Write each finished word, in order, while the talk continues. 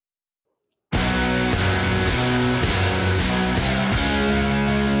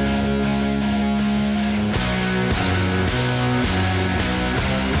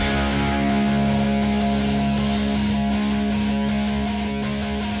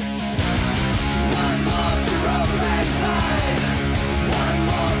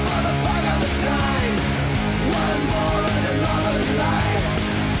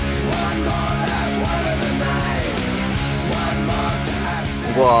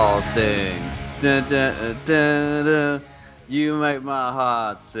all thing. Dun, dun, dun, dun. You make my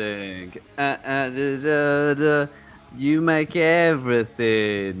heart sing. You make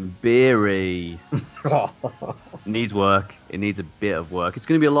everything beery. Needs work. It needs a bit of work. It's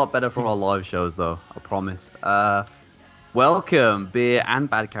going to be a lot better for our live shows, though. I promise. Welcome, beer and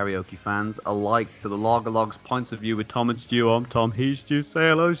bad karaoke fans alike, to the Lager Logs Points of View with Tom and Stu. I'm Tom. He's Stu. Say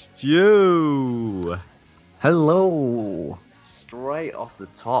hello, Stu. Hello. Straight off the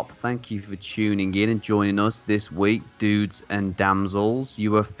top, thank you for tuning in and joining us this week, dudes and damsels.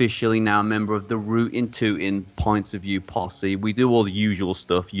 You are officially now a member of the Rootin' Tootin' Points of View posse. We do all the usual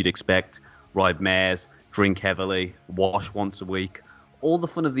stuff you'd expect: ride mares, drink heavily, wash once a week. All the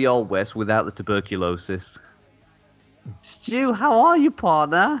fun of the Old West without the tuberculosis. Stu, how are you,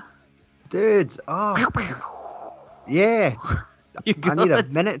 partner? Dude, yeah. I need a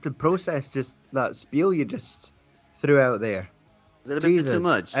good? minute to process just that spiel you just threw out there. Is it a bit too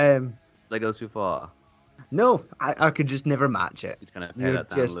much? Did I go too far? No, I could just never match it. It's going to pare that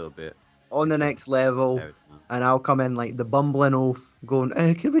down a little bit. On the next level, and I'll come in like the bumbling oaf going,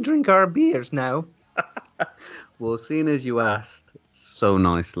 can we drink our beers now? Well, seeing as you asked so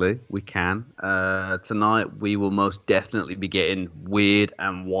nicely, we can. Tonight, we will most definitely be getting weird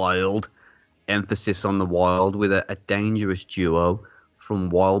and wild. Emphasis on the wild with a dangerous duo from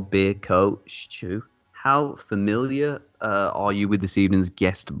Wild Beer Co. Stu, how familiar are you with this evening's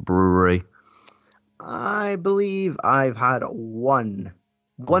guest brewery? I believe I've had one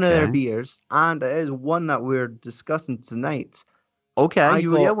of their beers, and it is one that we're discussing tonight. Okay,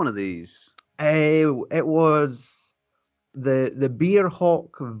 you already had one of these. It was the Beer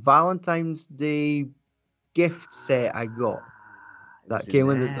Hawk Valentine's Day gift set I got. That came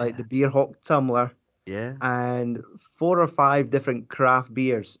with the Beer Hawk tumbler. Yeah. And 4 or 5 different craft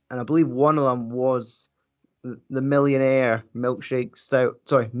beers. And I believe one of them was the Millionaire milk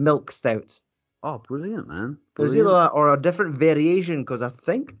stout. Oh, brilliant, man. There's either that or a different variation, because I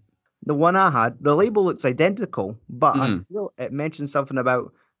think the one I had, the label looks identical, but I feel it mentions something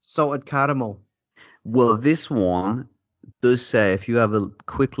about salted caramel. Well, this one does say, if you have a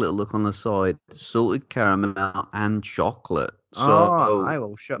quick little look on the side, salted caramel and chocolate. So I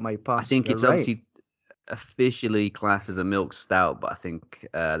will shut my past. I think it's obviously officially classed as a milk stout, but I think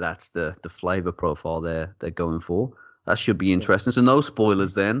that's the flavor profile they're going for. That should be interesting. So no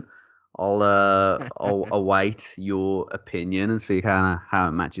spoilers then. I'll await your opinion and see how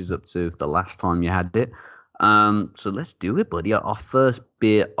it matches up to the last time you had it. So let's do it, buddy. Our first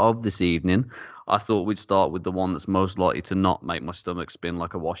beer of this evening. I thought we'd start with the one that's most likely to not make my stomach spin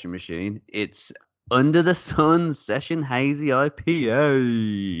like a washing machine. It's Under the Sun Session Hazy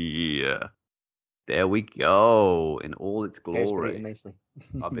IPA. There we go, in all its glory. Nicely.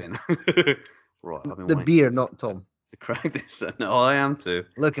 I've been right. I've been the beer, not Tom. To crack this. No, I am too.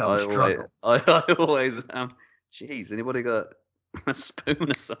 Look how I struggle. I always am. Jeez, anybody got a spoon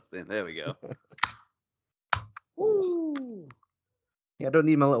or something? There we go. Woo. Yeah, I don't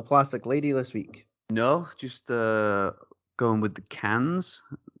need my little plastic lady this week. No, just going with the cans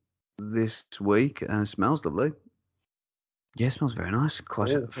this week, and it smells lovely. Yeah, it smells very nice.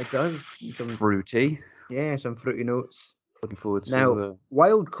 Quite it does. Some fruity. Yeah, some fruity notes. Looking forward to. Now,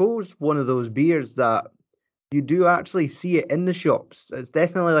 Wild Co's one of those beers that you do actually see it in the shops. It's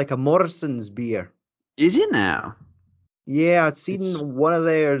definitely like a Morrison's beer. Is it now? Yeah, I'd seen one of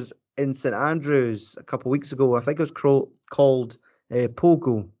theirs in St Andrews a couple of weeks ago. I think it was called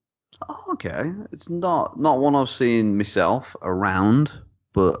Pogo. Oh, okay. It's not one I've seen myself around,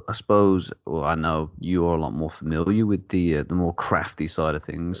 but I suppose, well, I know you are a lot more familiar with the more crafty side of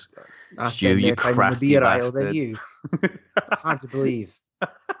things. Stu, you crafty beer aisle than you. It's hard to believe.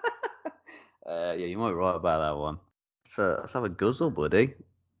 Yeah, you might be right about that one. Let's have a guzzle, buddy.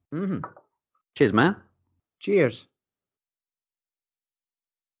 Mm-hmm. Cheers, man. Cheers.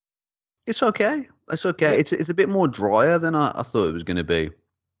 It's okay. It's okay. It's a bit more drier than I thought it was going to be.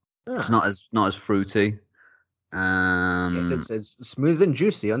 It's not as fruity. It's smooth and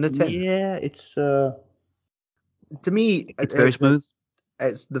juicy on the tin. Yeah, it's to me, it's very smooth.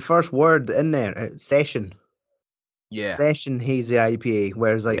 It's the first word in there. It's session. Yeah. Session Hazy IPA.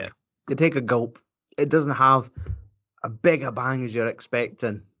 Whereas you take a gulp, it doesn't have a big a bang as you're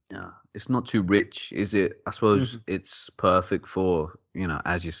expecting. Yeah, it's not too rich, is it? I suppose it's perfect for,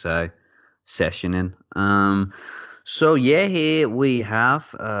 as you say, sessioning. So yeah, here we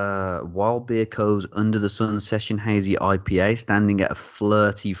have Wild Beer Co.'s Under the Sun Session Hazy IPA, standing at a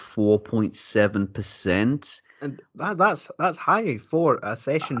flirty 4.7%. And that's high for a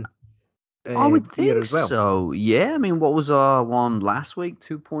session. I would think as well. So. Yeah, I mean, what was our one last week?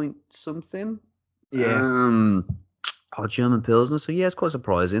 2 point something. Yeah. Oh, German Pilsner. So yeah, it's quite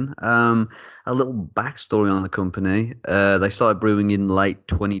surprising. A little backstory on the company. They started brewing in late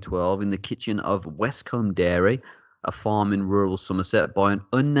 2012 in the kitchen of Westcombe Dairy, a farm in rural Somerset, by an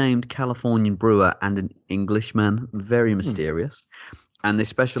unnamed Californian brewer and an Englishman. Very mysterious. And they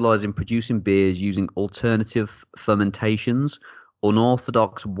specialize in producing beers using alternative fermentations,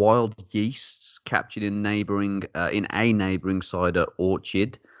 unorthodox wild yeasts captured in a neighboring cider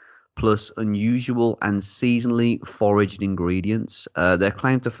orchard, plus unusual and seasonally foraged ingredients. Their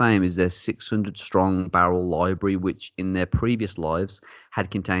claim to fame is their 600 strong barrel library, which in their previous lives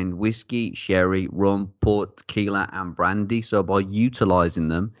had contained whiskey, sherry, rum, port, tequila, and brandy. So by utilizing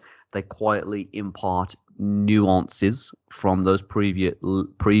them, they quietly impart nuances from those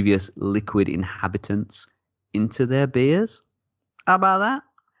previous liquid inhabitants into their beers. How about that?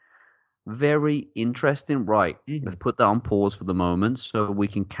 Very interesting. Right. Let's put that on pause for the moment so we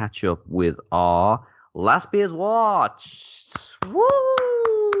can catch up with our last beers watch. Woo!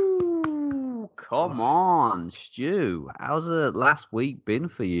 Come on, Stu. How's the last week been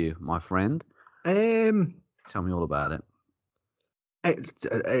for you, my friend? Tell me all about it.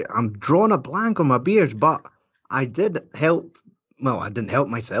 I'm drawing a blank on my beers, but I did help. Well, I didn't help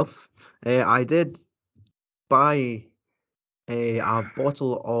myself. I did buy a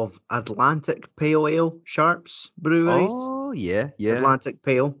bottle of Atlantic Pale Ale, Sharps Breweries. Oh, yeah, yeah. Atlantic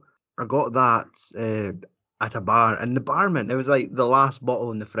Pale. I got that at a bar, and the barman, it was like the last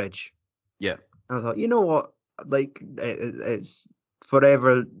bottle in the fridge. Yeah. And I thought, you know what? Like, it's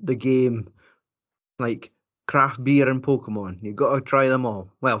forever the game, like craft beer and Pokemon. You've got to try them all.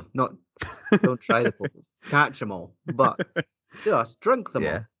 Well, don't try the Pokemon, catch them all, but just drink them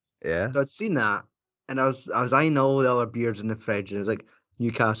all. Yeah. So I'd seen that, and I was eyeing all the other beers in the fridge, and it was like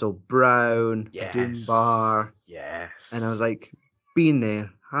Newcastle Brown, Doom Bar. Yes. And I was like, been there,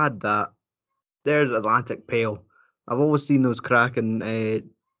 had that. There's Atlantic Pale. I've always seen those cracking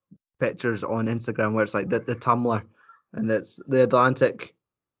pictures on Instagram where it's like the tumbler, and it's the Atlantic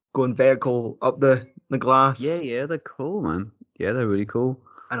going vertical up the glass. Yeah, they're cool, man. Yeah, they're really cool.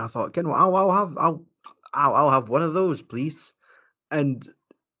 And I thought, I'll have one of those, please. And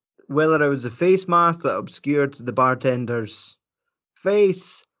whether it was the face mask that obscured the bartender's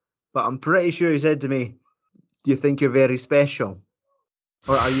face, but I'm pretty sure he said to me, "Do you think you're very special?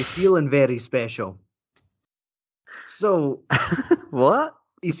 Or are you feeling very special?" So, what?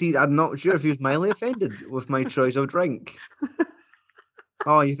 you see, I'm not sure if he was mildly offended with my choice of drink.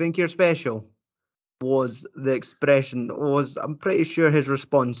 "Oh, you think you're special?" was the expression. I'm pretty sure his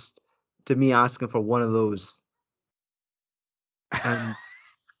response to me asking for one of those. And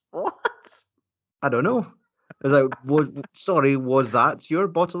What? I don't know. I was like, was that your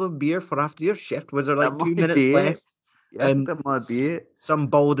bottle of beer for after your shift? Was there like 2 minutes left? Yeah, I think that might be it. Some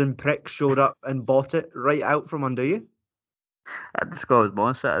balding prick showed up and bought it right out from under you. That describes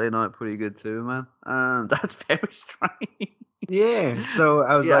my Saturday night pretty good too, man. That's very strange. Yeah, so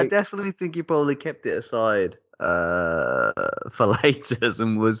I was I like, definitely think he probably kept it aside for later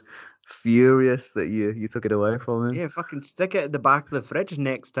and was furious that you took it away from him. yeah, fucking stick it at the back of the fridge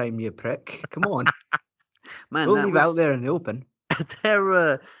next time, you prick. Come on. Man, Don't leave it out there in the open.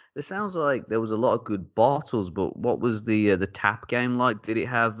 It sounds like there was a lot of good bottles, but what was the tap game like? Did it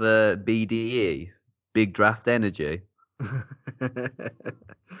have BDE, Big Draft Energy?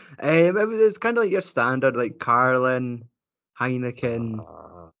 It's kind of like your standard, like Carlin, Heineken,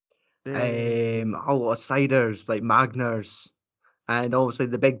 a lot of ciders like Magners, and obviously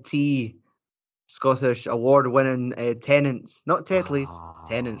the big T, Scottish award-winning Tennants, not Tetleys,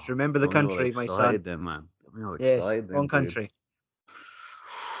 Tennants. Remember the country, my son. Then, man. Yes, wrong country.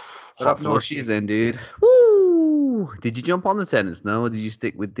 But Hot up north. flushies then, dude. Woo! Did you jump on the tenants? No, or did you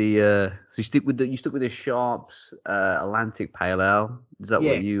stick with the? So you stuck with the Sharps Atlantic Pale Ale. Is that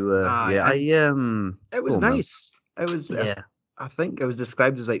what you? It was nice. It was. Yeah. I think it was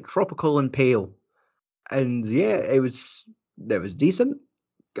described as like tropical and pale, and yeah, it was decent.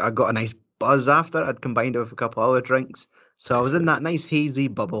 I got a nice buzz after. I'd combined it with a couple other drinks, so I was in that nice hazy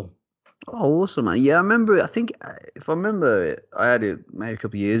bubble. Oh, awesome, man. Yeah, I remember. I think if I remember it, I had it maybe a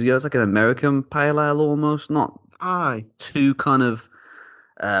couple of years ago. It's like an American pale ale almost, not too kind of.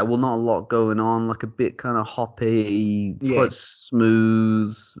 Well, not a lot going on. Like a bit kind of hoppy, quite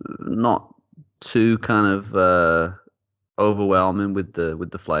smooth, not too kind of overwhelming with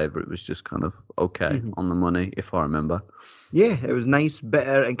the flavor. It was just kind of okay on the money, if I remember. Yeah, it was nice,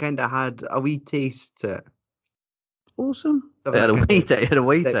 bitter, and kind of had a wee taste to it. Awesome. It had a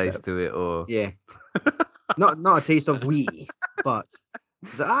wee taste to it, or yeah, not a taste of wee, but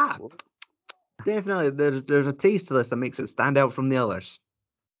definitely there's a taste to this that makes it stand out from the others.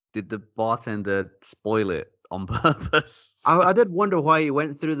 Did the bartender spoil it on purpose. I did wonder why he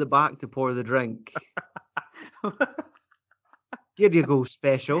went through the back to pour the drink. Here you go,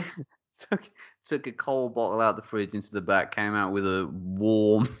 special. took a cold bottle out the fridge into the back, came out with a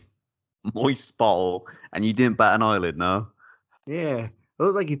warm, moist bottle, and you didn't bat an eyelid, no? Yeah. It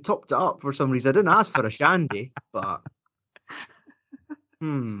looked like he topped it up for some reason. I didn't ask for a shandy, but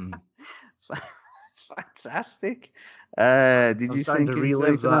Fantastic. Did I'm you starting to sink into relive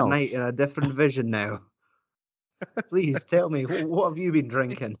anything that night in else? a different vision now. Please tell me, what have you been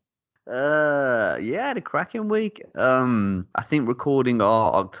drinking? Yeah, I had a cracking week. I think recording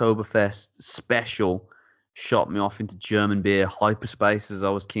our Oktoberfest special shot me off into German beer hyperspace as I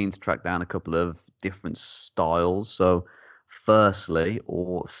was keen to track down a couple of different styles. So, firstly,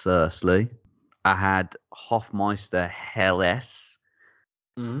 I had Hofmeister Helles,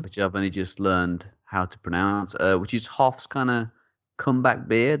 Mm. which I've only just learned how to pronounce, which is Hof's kind of comeback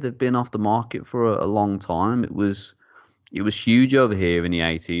beer. They've been off the market for a long time. It was huge over here in the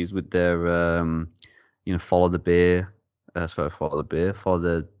 80s with their follow the beer, follow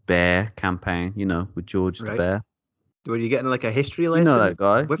the bear campaign. With George the Right. bear. Were you getting like a history You know lesson that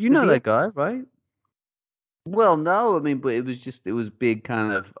guy. with You the know beer? that guy, right? Well, no, I mean, but it was big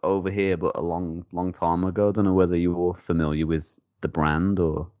kind of over here, but a long, long time ago. I don't know whether you were familiar with the brand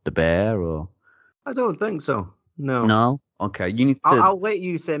or the bear or I don't think so. No. no. Okay, you need I'll, to I'll let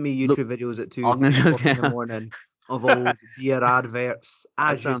you send me look. YouTube videos at 2, I'm gonna 3 o'clock in the yeah. morning of old beer adverts,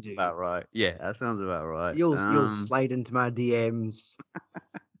 That as you sounds do. about right. Yeah, that sounds about right. You'll slide into my DMs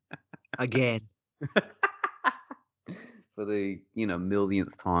again. For the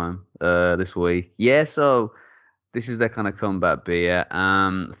millionth time this week. Yeah, so this is their kind of comeback beer.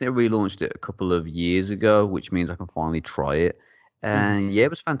 I think I relaunched it a couple of years ago, which means I can finally try it. Mhm. And yeah,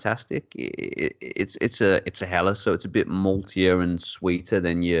 it was fantastic. It's a Hella, so it's a bit maltier and sweeter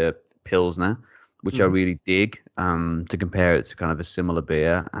than your Pilsner, which I Mhm. really dig. To compare it to kind of a similar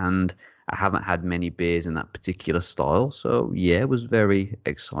beer, and I haven't had many beers in that particular style, so yeah, it was very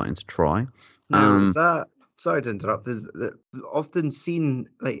exciting to try. Now, is Um, that, sorry to interrupt, is that often seen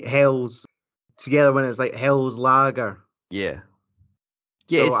like Hell's together when it's like Hell's Lager? yeah,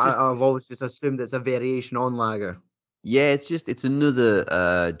 yeah, So it's just I've always just assumed it's a variation on lager. Yeah, it's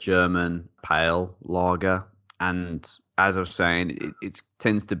another German pale lager, and as I was saying, it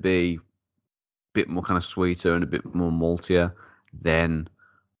tends to be a bit more kind of sweeter and a bit more maltier than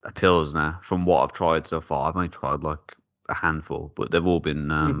a pilsner. From what I've tried so far, I've only tried like a handful, but they've all been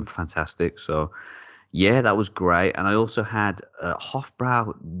Mhm. fantastic. So yeah, that was great. And I also had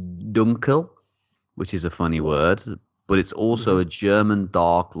Hofbrau Dunkel, which is a funny Oh. word, but it's also Mhm. a German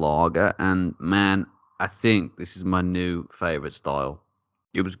dark lager. And man, I think this is my new favorite style.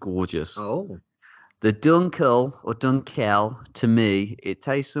 It was gorgeous. Oh, The Dunkel or Dunkel, to me, it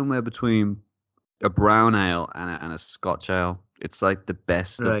tastes somewhere between a brown ale and a Scotch ale. It's like the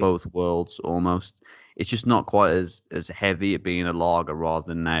best of right. both worlds almost. It's just not quite as heavy at being a lager rather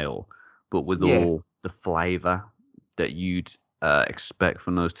than an ale, but with Yeah. all the flavor that you'd expect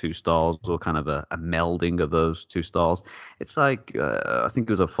from those two styles, or kind of a melding of those two styles. It's like I think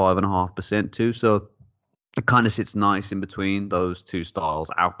it was a 5.5% too, so it kind of sits nice in between those two styles,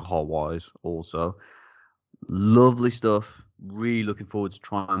 alcohol wise. Also, lovely stuff. Really looking forward to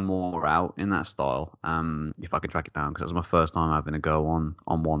trying more out in that style. If I can track it down, because that was my first time having a go on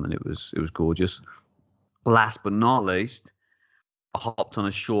one, and it was gorgeous. Last but not least, I hopped on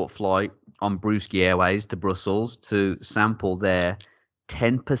a short flight on Brewski Airways to Brussels to sample their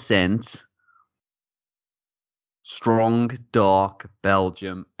 10% strong dark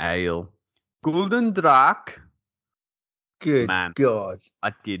Belgium ale, Golden Draak. Good Man, God.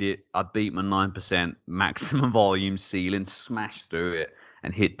 I did it. I beat my 9% maximum volume ceiling, smashed through it,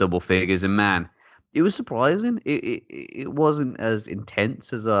 and hit double figures. And man, it was surprising. It wasn't as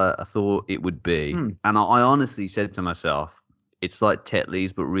intense as I thought it would be. Hmm. And I honestly said to myself, it's like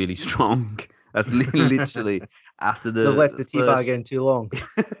Tetley's, but really strong. That's literally after They've left the the teabag first. in too long.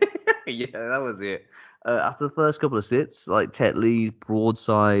 Yeah, that was it. After the first couple of sips, like Tetley's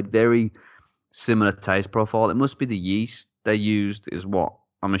broadside, very similar taste profile. It must be the yeast they used, is what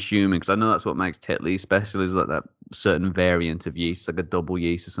I'm assuming, because I know that's what makes Tetley special. Is like that certain variant of yeast, like a double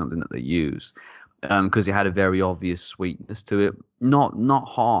yeast or something that they use, because it had a very obvious sweetness to it. Not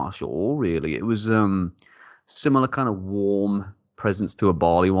harsh at all, really. It was similar kind of warm presence to a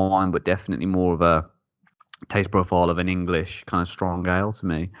barley wine, but definitely more of a taste profile of an English kind of strong ale to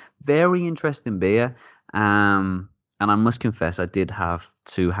me. Very interesting beer. And I must confess, I did have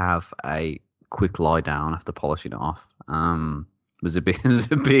to have a quick lie down after polishing it off. It was a bit, it was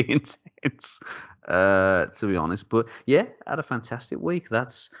a bit intense, to be honest. But yeah, had a fantastic week.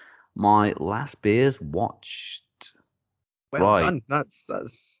 my last beers watched. Well Right. done.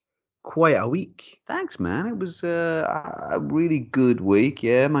 That's quite a week. Thanks, man. It was a really good week.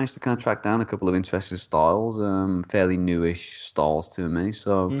 Yeah, managed to kind of track down a couple of interesting styles, fairly newish styles to me.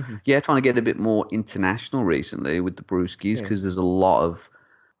 So, Hmm. yeah, trying to get a bit more international recently with the brewskis Yeah. because there's a lot of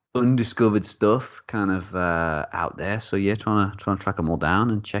undiscovered stuff kind of out there. So, yeah, trying to track them all down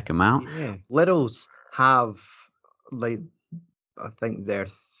and check them out. Yeah. Littles have like I think their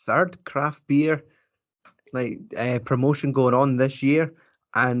third craft beer promotion going on this year,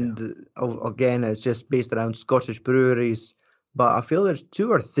 Yeah. and again, it's just based around Scottish breweries. But I feel there's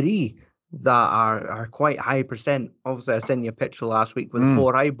two or three that are quite high percent. Obviously, I sent you a picture last week with the Mm,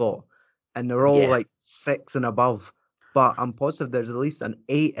 four I bought, and they're all yeah. like 6 and above. But I'm positive there's at least an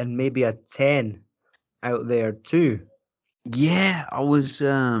 8 and maybe a 10 out there too. Yeah, I was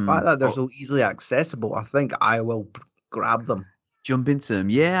The fact that they're oh, so easily accessible, I think I will grab them. jump into them.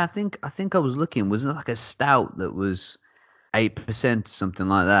 Yeah, I think I was looking. Was it like a stout that was 8%, something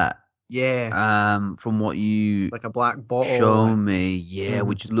like that? Yeah, From what you like a black bottle. show me, yeah, Mhm.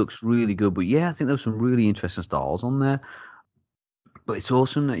 which looks really good. But yeah, I think there was some really interesting styles on there. But it's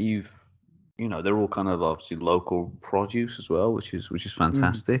awesome that they're all kind of obviously local produce as well, which is Mhm.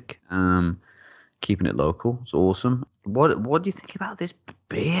 fantastic. Keeping it local, it's awesome. What do you think about this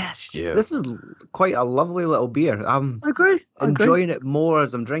beer, Stu? This is quite a lovely little beer. I'm I agree. I agree. enjoying it more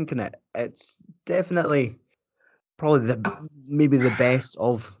as I'm drinking it. It's definitely probably maybe the best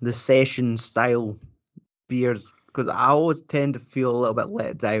of the session style beers because I always tend to feel a little bit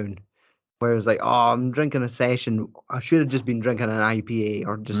let down. Whereas like, oh, I'm drinking a session. I should have just been drinking an IPA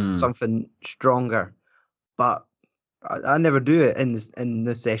or just Mm. something stronger. But I never do it in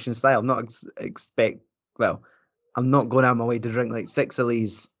the session style. I'm not expect well. I'm not going out of my way to drink like 6 of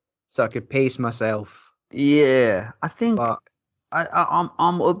these so I could pace myself. Yeah, I think But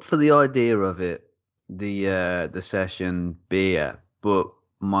I'm up for the idea of it, the session beer, but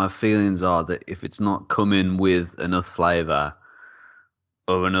my feelings are that if it's not coming with enough flavor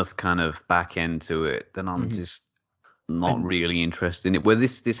or enough kind of back end to it, then I'm mhm. just not And really interested in it. Well,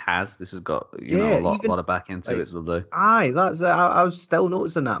 this has got a yeah, lot even of back end to it. like, It's lovely. aye, that's I was still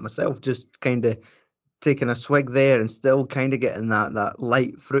noticing that myself. Just kind of taking a swig there and still kind of getting that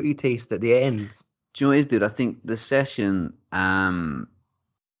light fruity taste at the end. Do you know what it is, dude? I think the session kind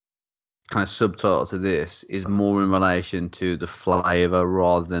of subtitle to this is more in relation to the flavor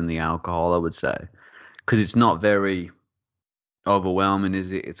rather than the alcohol, I would say, because it's not very overwhelming,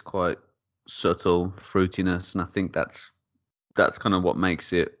 is it? It's quite subtle fruitiness, and I think that's kind of what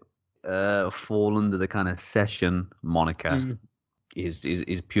makes it fall under the kind of session moniker. Mm.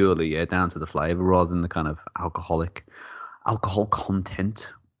 Is purely down to the flavor rather than the kind of alcohol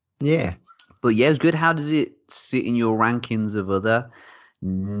content. Yeah. But yeah, it was good. How does it sit in your rankings of other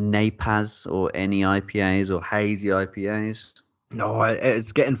NAPAs or any IPAs or hazy IPAs? No,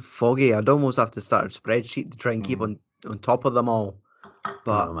 it's getting foggy. I'd almost have to start a spreadsheet to try and keep Mm. on top of them all. Oh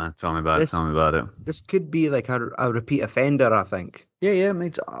But man, tell me about it. this Tell me about it. this could be like a repeat offender, I think. Yeah, yeah, me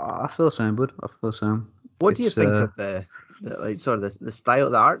too. I feel the same, bud. I feel the same. What do you It's think of the like sort of the style,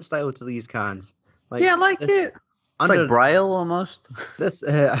 the art style to these cans? Like yeah, I like this it. It's like under Braille almost. this,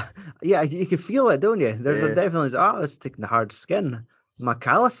 yeah, you can feel it, don't you? There's a Yeah. definitely it's taking the hard skin. My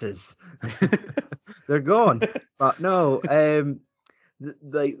calluses, they're gone. But no,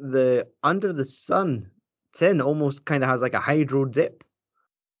 the under the sun tin almost kind of has like a hydro dip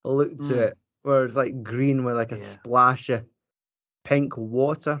look to Mm, it, where it's like green with like a yeah. splash of pink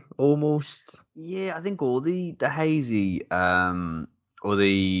water almost. Yeah, I think all the hazy or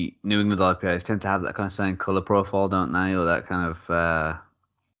the New England IPAs tend to have that kind of same color profile, don't they? Or that kind of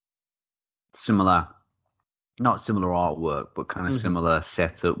similar, not similar artwork, but kind of Hmm. similar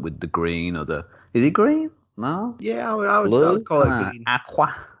setup with the green or the. Is it green? No, Yeah, I blue, would call it kind of green.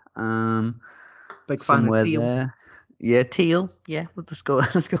 aqua. Um, Big fan of somewhere teal. there. Yeah, teal. Yeah, let's go.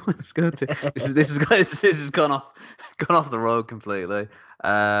 Let's go. Let's go to this has gone off the road completely.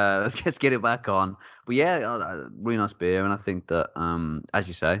 Let's get it back on. But yeah, really nice beer, and I think that as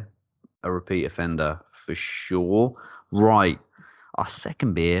you say, a repeat offender for sure. Right, our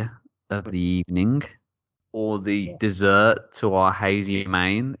second beer of the evening, or the Yeah. dessert to our hazy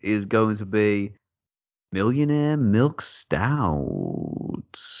main, is going to be Millionaire Milk Stout.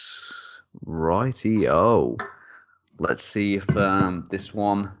 Righty-o. Let's see if this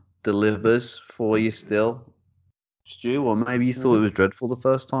one delivers for you still, Stu, or maybe you thought it Mhm. was dreadful the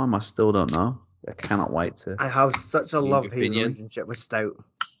first time. I still don't know. I cannot wait to I have such a hear your love-hate opinion. relationship with Stout.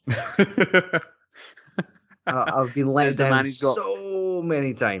 Says I've been let the down man who's got so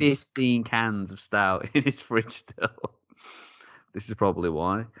many times. 15 cans of stout in his fridge still. This is probably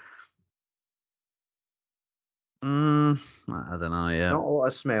why. I don't know. Yeah, Not a lot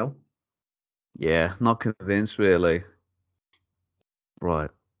of smell. yeah, not convinced really. Right,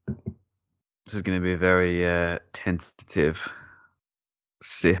 this is going to be a very tentative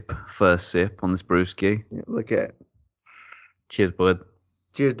first sip on this brewski. Yeah, look at it. Cheers, bud.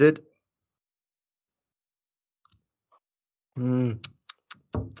 Cheers, dude. Mm,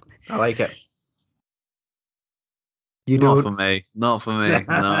 I like it. You Not for don't. me. Not for me.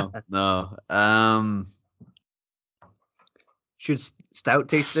 No, no. Should stout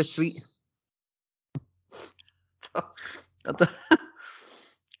taste this sweet? I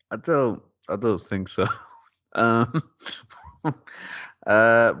don't, I don't think so. Um,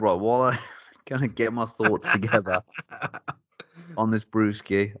 right, while I kind of get my thoughts together on this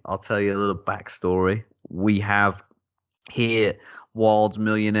brewski, I'll tell you a little backstory. We have here Wild's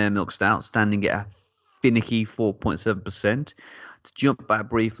Millionaire Milk Stout standing at a finicky 4.7%. To jump back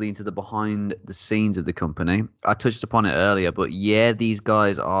briefly into the behind the scenes of the company, I touched upon it earlier, but yeah, these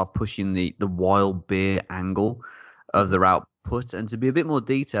guys are pushing the wild beer angle of their output. And to be a bit more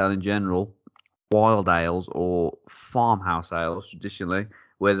detailed in general, wild ales or farmhouse ales traditionally,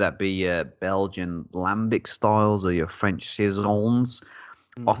 whether that be Belgian lambic styles or your French saisons,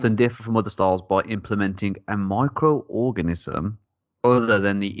 Mm-hmm. often differ from other styles by implementing a microorganism other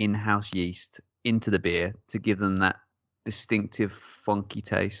than the in-house yeast into the beer to give them that distinctive funky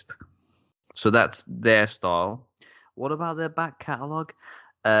taste. So that's their style. What about their back catalogue?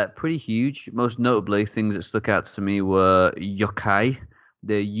 Pretty huge. Most notably, things that stuck out to me were yokai,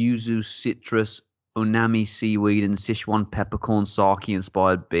 the yuzu citrus, onami seaweed, and Sichuan peppercorn sake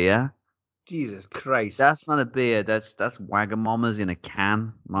inspired beer. Jesus Christ. That's not a beer. That's Wagamamas in a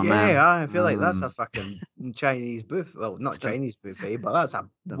can, my man. Yeah, I feel like that's a fucking Chinese buffet. Well, not The, Chinese buffet, but that's a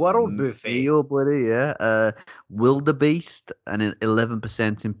the world buffet. meal, buddy. Yeah. Wildebeest and an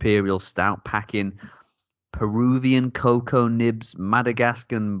 11% imperial stout, packing Peruvian cocoa nibs,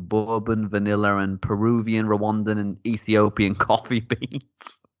 Madagascan bourbon vanilla, and Peruvian, Rwandan, and Ethiopian coffee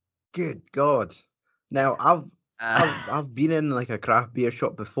beans. Good God. Now I've Uh, I've I've been in like a craft beer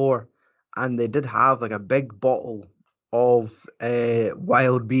shop before, and they did have like a big bottle of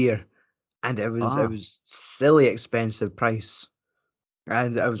wild beer, and it oh, was silly expensive price,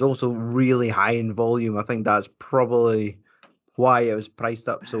 and it was also really high in volume. I think that's probably why it was priced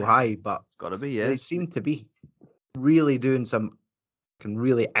up so high. But it's got to be, yeah. they seem to be really doing some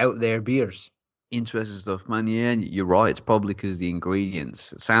really out there beers. Interesting stuff, man. Yeah, and you're right. It's probably because the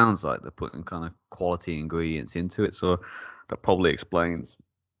ingredients. It sounds like they're putting kind of quality ingredients into it, so that probably explains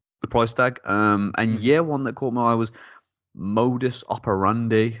the price tag. And Mhm. yeah, one that caught my eye was Modus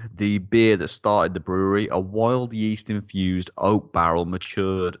Operandi, the beer that started the brewery, a wild yeast infused oak barrel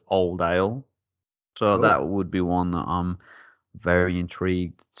matured old ale. So Oh, that would be one that I'm very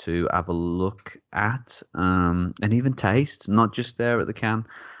intrigued to have a look at, and even taste, not just there at the can.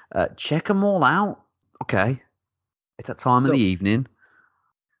 Check them all out. Okay, it's that time of the so evening. Uh,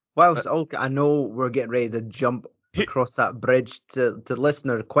 whilst okay, I know we're getting ready to jump across that bridge to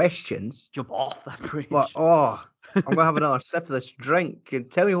listener questions, Jump off that but bridge. I'm gonna have another sip of this drink and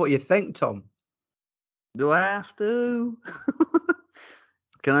tell me what you think, Tom. Do I have to?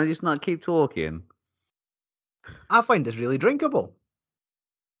 Can I just not keep talking? I find this really drinkable.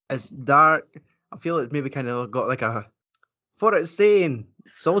 It's dark. I feel it's maybe kind of got like a for it's saying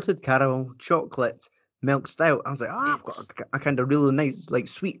salted caramel, chocolate, milk stout. I was like, I've got It's a kind of really nice like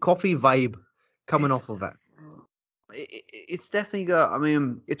sweet coffee vibe coming it's off of it. it's definitely got. I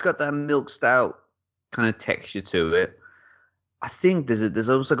mean, it's got that milk stout kind of texture to it. I think there's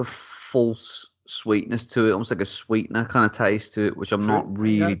almost like a false sweetness to it, almost like a sweetener kind of taste to it, which I'm True. not Yeah, I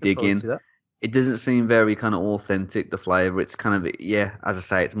really could probably digging. see that. It doesn't seem very kind of authentic, the flavor. It's kind of, yeah, as I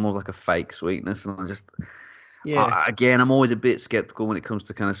say, it's more like a fake sweetness. And Yeah. again, I'm always a bit skeptical when it comes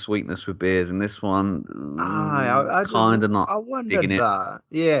to kind of sweetness with beers. And this one, I just kind of not I digging wondered it. that.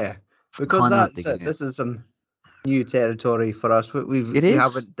 Yeah, because Kind of not that's digging it. it. This is some new territory for us. It We is.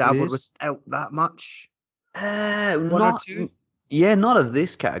 haven't It dabbled with is. stout that much. One or Not. two, Yeah, not of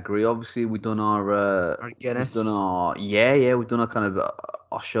this category. Obviously, or we've done Guinness. our we've done our kind of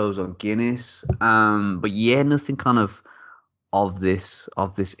our shows on Guinness. But yeah, nothing kind of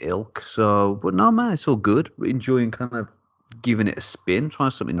this ilk. So, but no, man, it's all good. We're enjoying kind of giving it a spin, trying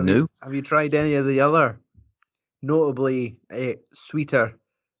something new. Have you tried any of the other notably sweeter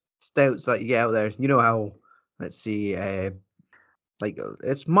stouts that you get out there? You know how let's see,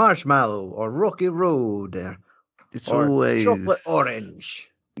 it's marshmallow or Rocky Road It's or chocolate always orange.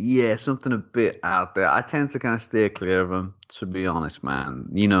 yeah, something a bit out there. I tend to kind of steer clear of them, to be honest, man.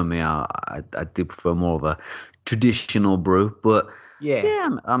 You know me, I do prefer more of a traditional brew, but Yeah. yeah,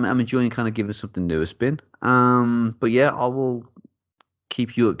 I'm enjoying kind of giving something new a spin. But yeah, I will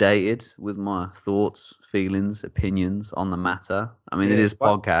keep you updated with my thoughts, feelings, opinions on the matter. I mean, it Yeah. is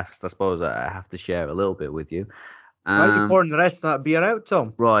podcast. I suppose I have to share a little bit with you. Why are you Um, pouring the rest of that beer out,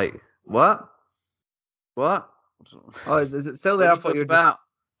 Tom? right. What? What? Oh, is it still What there? are I you thought you talking were just. about?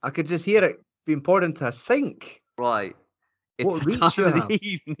 I could just hear it being poured into a sink. Right. It's What the reach time you of the have?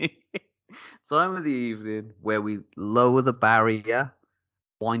 evening. Time of the evening where we lower the barrier,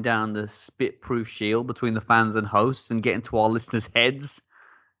 wind down the spit-proof shield between the fans and hosts, and get into our listeners' heads.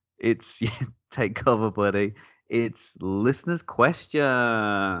 It's take cover, buddy. It's listeners'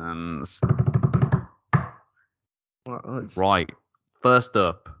 questions. Well, it's Right. First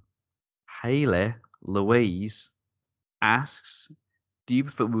up, Haley Louise asks, "Do you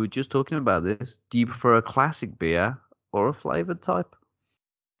prefer?" We were just talking about this. Do you prefer a classic beer or a flavored type?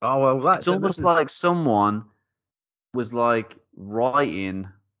 oh well, It's that's it. This almost is like someone was like writing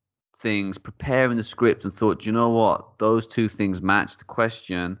things, preparing the script, and thought, you know what? Those two things match the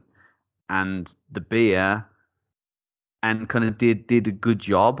question and the beer, and kind of did a good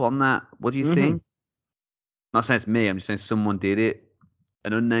job on that. What do you hmm think? Not saying it's me. I'm just saying someone did it.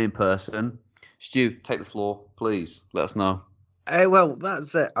 An unnamed person. Stu, take the floor, please. Let us know. well,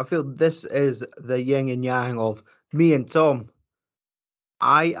 that's it. I feel this is the yin and yang of me and Tom.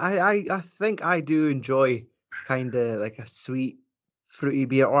 I think I do enjoy kind of like a sweet, fruity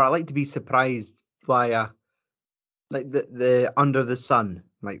beer, or I like to be surprised by like the under the sun,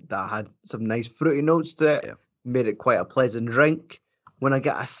 like that had some nice fruity notes to it, Yeah. made it quite a pleasant drink. When I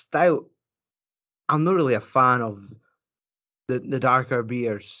get a stout, I'm not really a fan of the darker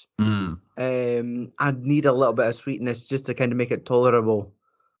beers. Mm. I'd need a little bit of sweetness just to kind of make it tolerable.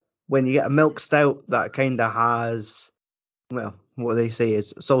 When you get a milk stout that kind of has, well, what they say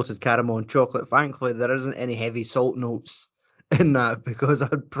is salted caramel and chocolate. Thankfully, there isn't any heavy salt notes in that because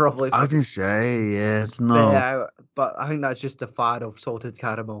I'd probably I was fucking gonna say, yes, spit it no. out. But I think that's just a fad of salted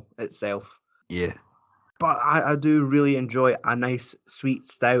caramel itself. Yeah. But I do really enjoy a nice sweet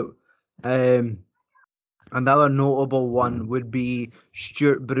stout. Um, Another notable one would be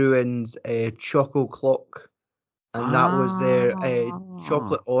Stuart Brewing's Choco Clock, and that was their Ah.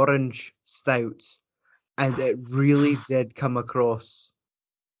 chocolate orange stout, and it really did come across.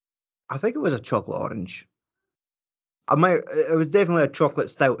 I think it was a chocolate orange. I might. It was definitely a chocolate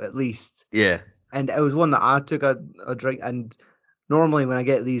stout at least, Yeah. and it was one that I took a drink. And normally when I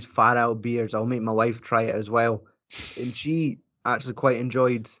get these far out beers, I'll make my wife try it as well, and she actually quite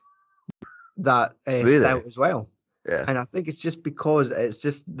enjoyed that Really? stout as well. Yeah. And I think it's just because it's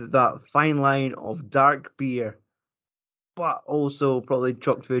just that fine line of dark beer, but also probably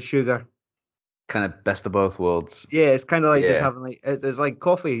chocked full of sugar. Kind of best of both worlds. Yeah, it's kind of like just Yeah. having it's like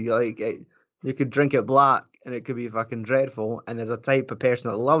coffee. You could drink it black and it could be fucking dreadful. And there's a type of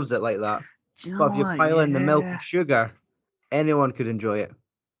person that loves it like that. Do you know But if you what? pile in the milk Yeah. and sugar, anyone could enjoy it.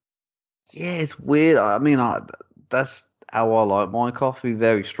 Yeah, it's weird. I mean, that's how I like my coffee.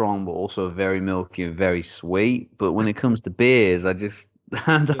 Very strong, but also very milky and very sweet. But when it comes to beers, I just,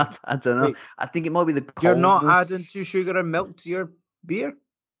 Yeah. I don't know. Wait, I think it might be the you're not adding two coldness. sugar and milk to your beer?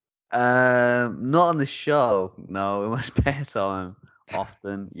 Not on the show. No, in my spare time.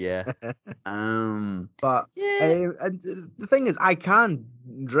 Often, yeah. But Yeah. and the thing is, I can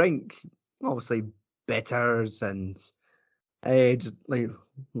drink obviously bitters and just like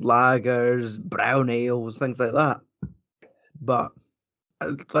lagers, brown ales, things like that. But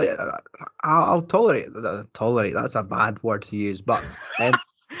I'll tolerate tolerate. That's a bad word to use, but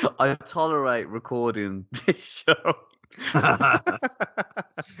I tolerate recording this show.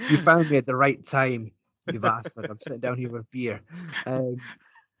 you found me at the right time, you bastard. I'm sitting down here with beer. Um,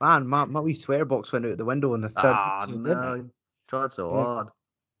 Man, my wee swear box went out the window in the third Ah, episode, didn't it? no. Tried so Yeah. hard.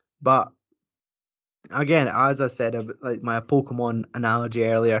 But again, as I said, like my Pokemon analogy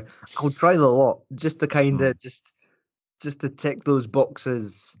earlier, I'll try the lot just to kind Mm, of just to tick those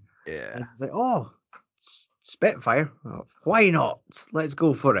boxes yeah. and say, oh, Spitfire, oh, why not? Let's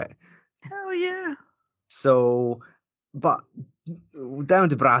go for it. Hell yeah. So, but down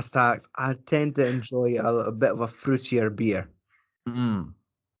to brass tacks, I tend to enjoy a bit of a fruitier beer. Mm.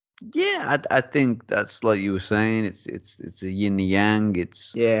 Yeah, I think that's like you were saying. It's a yin and yang.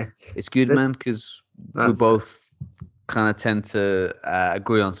 Yeah, It's good, man, this because we that's it. both kind of tend to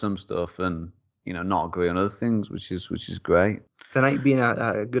agree on some stuff and not agree on other things, which is great. Tonight being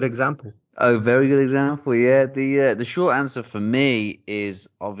a good example. Oh, very good example. Yeah, the short answer for me is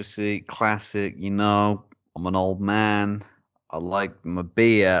obviously classic. I'm an old man. I like my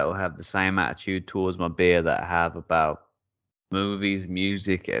beer. I'll have the same attitude towards my beer that I have about movies,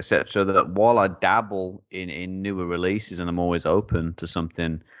 music, etc. That while I dabble in newer releases and I'm always open to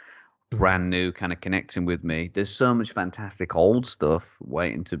something brand new kind of connecting with me, there's so much fantastic old stuff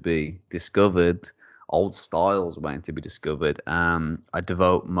waiting to be discovered, old styles waiting to be discovered. I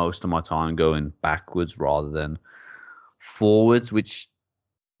devote most of my time going backwards rather than forwards, which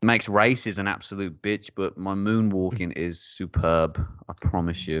makes races an absolute bitch, but my moonwalking is superb, I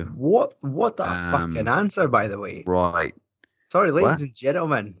promise you. What a fucking Um, answer, by the way. right. Sorry, What? ladies and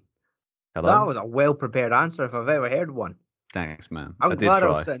gentlemen. That Hello? was a well prepared answer if I've ever heard one. Thanks, man. I I'm did glad I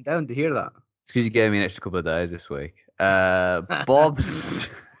was try. sitting down to hear that. It's because you gave me an extra couple of days this week. Bob's.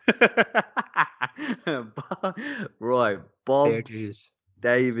 Right. Fair Bob's dues.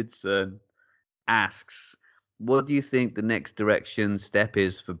 Davidson asks, what do you think the next direction step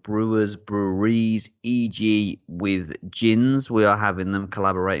is for brewers, breweries, e.g., with gins? We are having them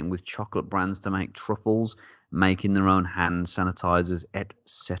collaborating with chocolate brands to make truffles, making their own hand sanitizers,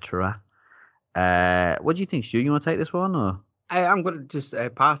 etc. What do you think, Stu? You want to take this one, or? I'm going to just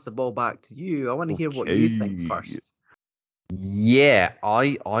pass the ball back to you. I want to hear what you think Okay. first. Yeah,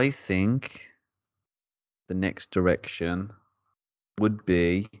 I think the next direction would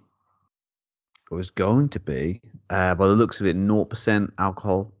be, or is going to be, by the looks of it, 0%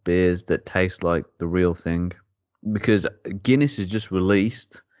 alcohol beers that taste like the real thing. Because Guinness has just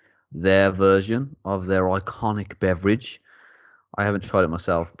released their version of their iconic beverage. I haven't tried it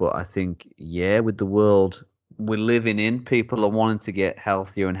myself, but I think, yeah, with the world we're living in, people are wanting to get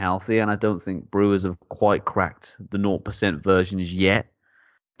healthier and healthier, and I don't think brewers have quite cracked the 0% versions yet.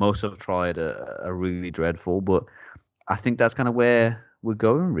 Most have tried are really dreadful, but I think that's kind of where we're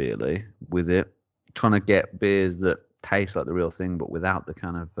going really with it, trying to get beers that taste like the real thing, but without the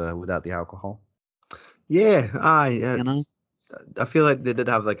kind of without the alcohol. Yeah, You know, I feel like they did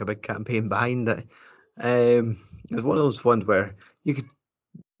have like a big campaign behind it. It was one of those ones where you could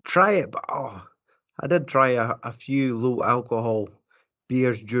try it, but I did try a few low alcohol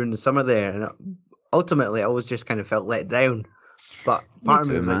beers during the summer there, and ultimately I always just kind of felt let down. But me part of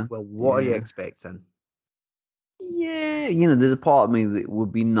me too, was like, man. well, what are you Yeah. expecting? Yeah, there's a part of me that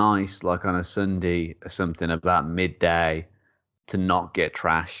would be nice, like on a Sunday or something about midday, to not get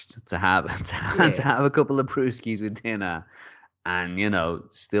trashed, to have to Yeah. have a couple of brewskis with dinner, and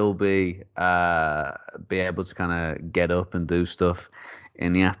still be able to kind of get up and do stuff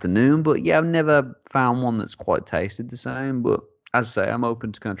in the afternoon. But yeah, I've never found one that's quite tasted the same. But as I say, I'm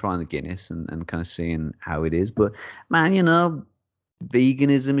open to kind of trying the Guinness and kind of seeing how it is. But man,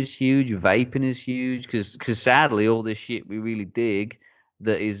 veganism is huge, vaping is huge, because sadly all this shit we really dig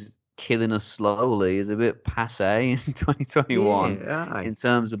that is killing us slowly is a bit passe in 2021 Yeah, aye. in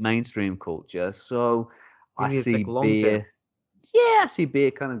terms of mainstream culture. So You I need to see think long term. beer, yeah, I see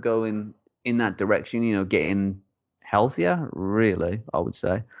beer kind of going in that direction, getting healthier, really, I would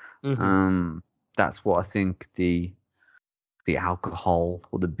say. Hmm. Um, that's what I think the alcohol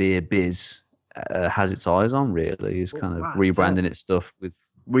or the beer biz has its eyes on. Really, is Well, kind of that's it. rebranding I've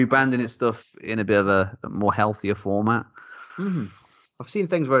its stuff in a bit of a more healthier format. hmm I've seen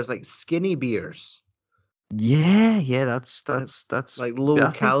things where it's like skinny beers, Yeah, yeah, that's and it's that's that's. like low I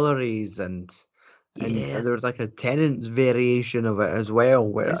think, calories, and yeah, there's like a tenants variation of it as well,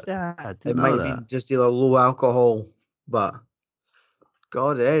 where is that? I it didn't know might be that. just either low alcohol, but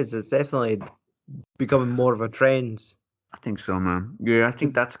God, it is. It's definitely becoming more of a trend. I think so, man. Yeah, I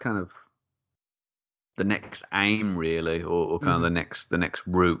think 'Cause- that's kind of the next aim, really, or kind of mhm. the next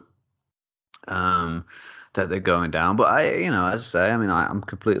route um, that they're going down. But as I say, I mean, I'm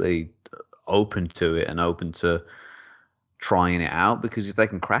completely open to it and open to trying it out because if they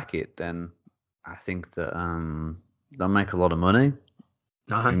can crack it, then I think that they'll make a lot of money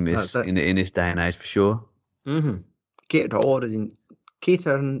Aye, in that's this it. in this day and age for sure. Hmm. Cater to audience,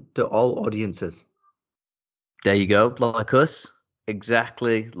 catering to all audiences. There you go, like us,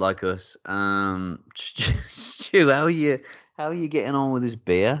 exactly like us. Stu, how are you getting on with this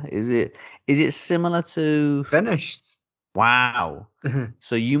beer? Is it similar to? Finished. Wow. Hmm.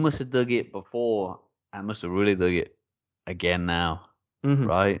 So you must have dug it before and must have really dug it again now,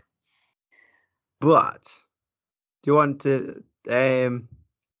 right? But do you want to?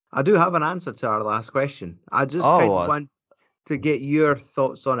 I do have an answer to our last question. I just Oh, kind of want to get your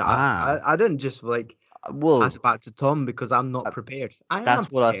thoughts on it. wow. I didn't just like pass it Well, back to Tom because I'm not uh, prepared. I am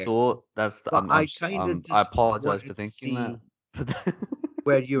that's what I prepared, thought. That's but I kind of I just apologize for wanted to thinking that. see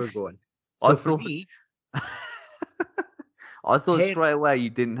where you were going. I So for thought me, I thought head. straight away you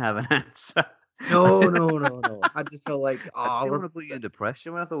didn't have an answer. No, no, no, no. I just felt like, I just didn't we're, want to put you in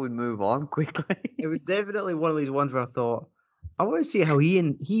depression when I thought we'd move on quickly. it was definitely one of these ones where I thought, I want to see how he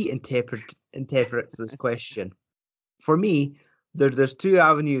interprets this question. For me, there's two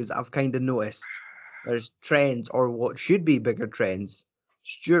avenues I've kind of noticed. There's trends, or what should be bigger trends.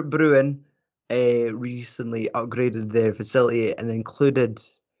 Stuart Brewing recently upgraded their facility and included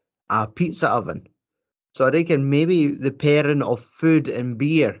a pizza oven. So I reckon maybe the pairing of food and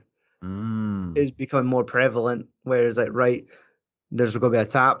beer Mm. is becoming more prevalent. Whereas, like, right, there's going to be a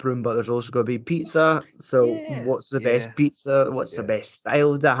tap room, but there's also going to be pizza. So, Yeah. what's the Yeah. best pizza? What's the Yeah. best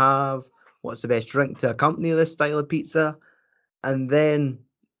style to have? What's the best drink to accompany this style of pizza? And then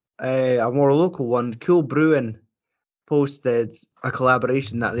a more local one, Cool Brewing, posted a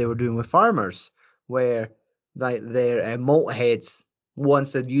collaboration that they were doing with farmers, where like their malt heads,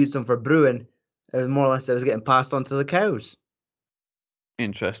 once they'd used them for brewing, it was more or less it was getting passed on to the cows.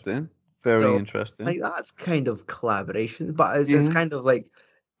 Interesting. Very So interesting. like that's kind of collaboration, but it's Yeah. kind of like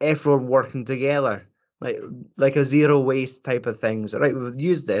everyone working together, like like a zero waste type of thing. So right, we've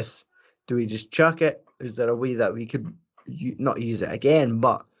used this. Do we just chuck it? Is there a way that we could not use it again,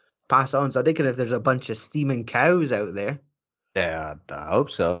 but pass it on? So I think if there's a bunch of steaming cows out there, Yeah, I hope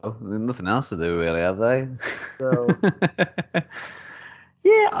so. Nothing else to do, really, have they? so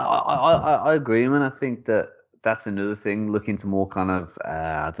Yeah, I agree, man. I think that that's another thing. Looking to more kind of,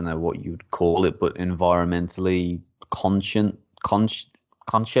 I don't know what you'd call it, but environmentally conscious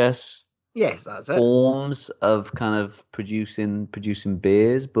yes, that's it. forms of kind of producing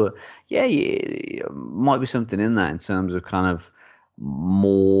beers. But yeah, might be something in that in terms of kind of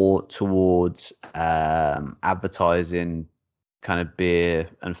more towards advertising kind of beer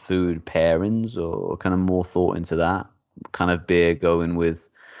and food pairings, or kind of more thought into that kind of beer going with,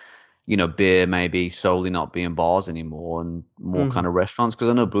 beer maybe solely not being bars anymore and more kind Hmm. of restaurants. Because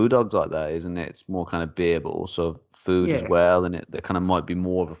I know Brewdog's like that, isn't it? It's more kind of beer, but also food as Yeah, well, and there kind of might be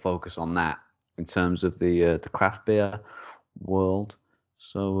more of a focus on that in terms of the craft beer world.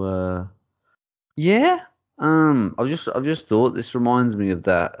 So yeah, I've just thought this reminds me of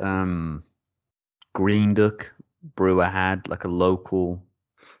that Green Duck brewer had like a local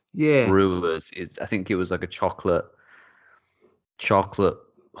yeah, brewers. I think it was like a chocolate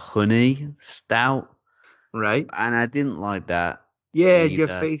honey stout, right. and I didn't like that Yeah, your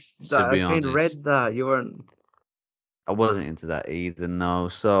either. face. To That I be kind of read honest, that you weren't. I wasn't into that either. No,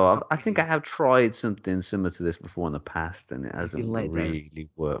 so I think I Okay, have tried something similar to this before in the past, and it you've hasn't been let down. really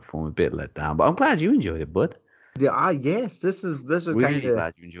worked for me. A bit let down, but I'm glad you enjoyed it, bud. Yeah, yes, this is kind Really of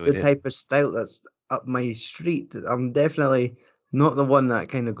glad you the enjoyed it. type of stout that's up my street. I'm definitely not the one that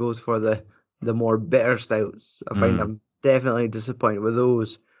kind of goes for the more bitter stouts. I find Mm. I'm definitely disappointed with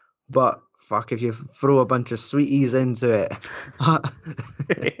those. But fuck, if you throw a bunch of sweeties into it,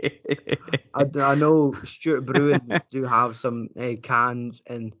 I know Stuart Brewing do have some cans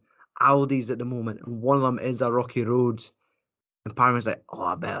and Aldi's at the moment, and one of them is a Rocky Road. And part of me was like, oh,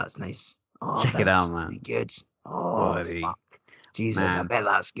 I bet that's nice. Oh, I Check bet it out, that's really man, good. Oh, buddy, fuck. Jesus, I man. bet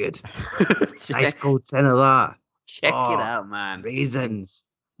that's good. Nice check, cold tin of that. check it Oh, out, man, and raisins,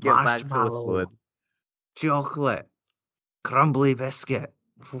 get back to us, bud. marshmallow, chocolate, crumbly biscuit.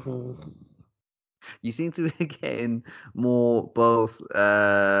 You seem to be getting more both more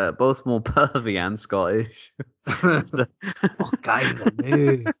pervy and Scottish. So, What kind of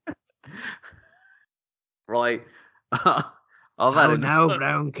new? right, I've had How enough. now,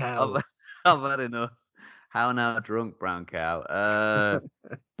 brown I've cow? I've had enough. How now, drunk brown cow.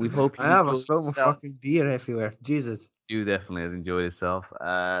 We hope I you have. I enjoyed spilled my yourself. fucking beer everywhere. Jesus. You definitely has enjoyed yourself.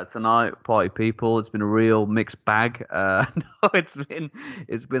 Tonight, party people, it's been a real mixed bag. No, it's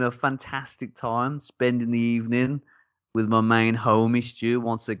been a fantastic time spending the evening with my main homie Stu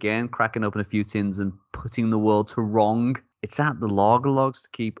once again, cracking open a few tins and putting the world to wrong. It's at the Lager Logs to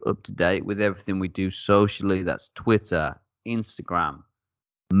keep up to date with everything we do socially. That's Twitter, Instagram,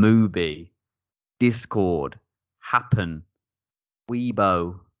 Mubi, Discord, Happen,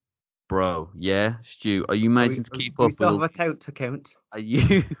 Weibo. Bro, yeah, Stu, are you managing to keep Do we up with still have all a these? tout account? Are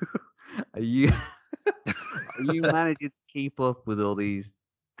you are you are you managing to keep up with all these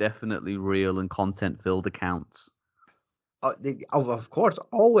definitely real and content filled accounts? Of course,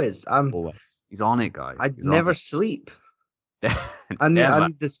 always. Always. He's on it, guys. I He's on never it. sleep. I Never.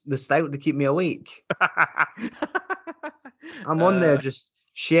 need this the stout to keep me awake. I'm on there just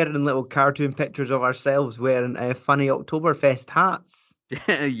sharing little cartoon pictures of ourselves wearing funny Oktoberfest hats.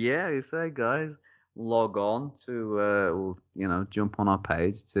 yeah, you say, guys. Log on to or, jump on our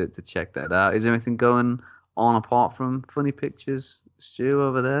page to check that out. Is there anything going on apart from funny pictures, Stu,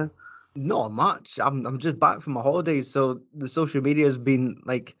 over there? Not much. I'm just back from my holidays, so the social media has been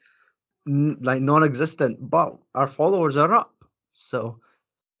like non-existent. But our followers are up. So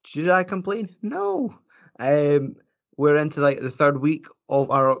should I complain? No. Um, we're into like the third week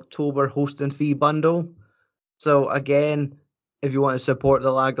of our October hosting fee bundle. So again, if you want to support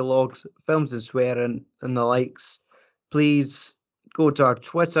the Lager Logs, Films and Swearing, and the likes, please go to our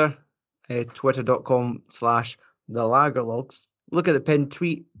Twitter, twitter.com/the Lager Logs. Look at the pinned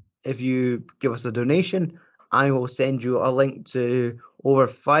tweet. If you give us a donation, I will send you a link to over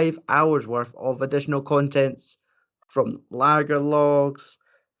 5 hours worth of additional contents from Lager Logs,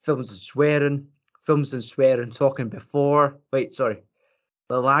 Films and Swearing talking before. Wait, sorry.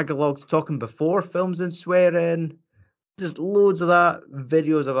 The Lager Logs talking before Films and Swearing. Just loads of that.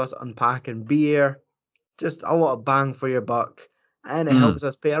 Videos of us unpacking beer. Just a lot of bang for your buck. And it helps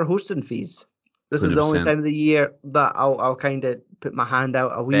us pay our hosting fees. This is the only 100%. time of the year that I'll kind of put my hand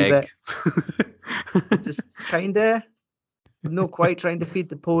out a wee Beg. bit. Just kind of, not quite trying to feed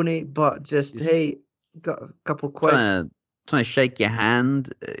the pony, but just hey, got a couple quid. Trying to shake your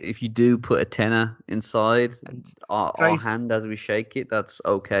hand. If you do put a tenner inside And our hand as we shake it, that's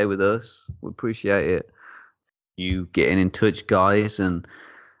okay with us. We appreciate it. You getting in touch, guys, and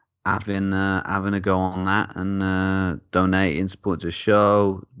having a go on that and donating, support the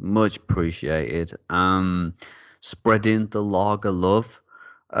show, much appreciated. Spreading the lager love.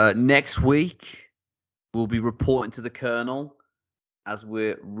 Next week we'll be reporting to the Colonel as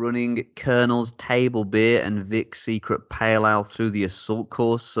we're running Colonel's Table Beer and Vic's Secret Pale Ale through the Assault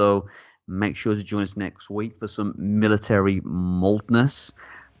course. So make sure to join us next week for some military maltness.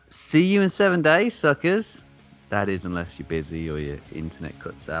 See you in 7 days, suckers. That is, unless you're busy or your internet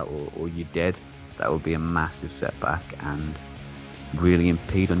cuts out or you're dead. That would be a massive setback and really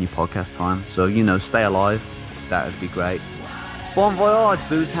impede on your podcast time. So, stay alive. That would be great. Bon voyage,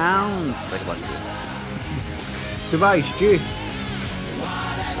 booze hounds. Say goodbye, Stu. Goodbye, Stu.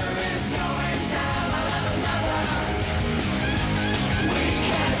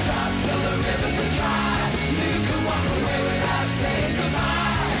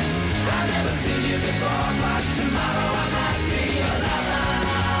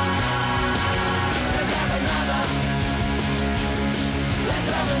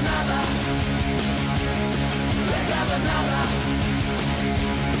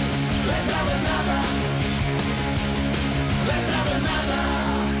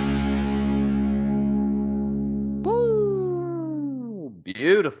 Woo!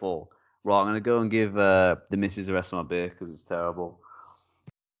 Beautiful. Right, I'm going to go and give the missus the rest of my beer because it's terrible.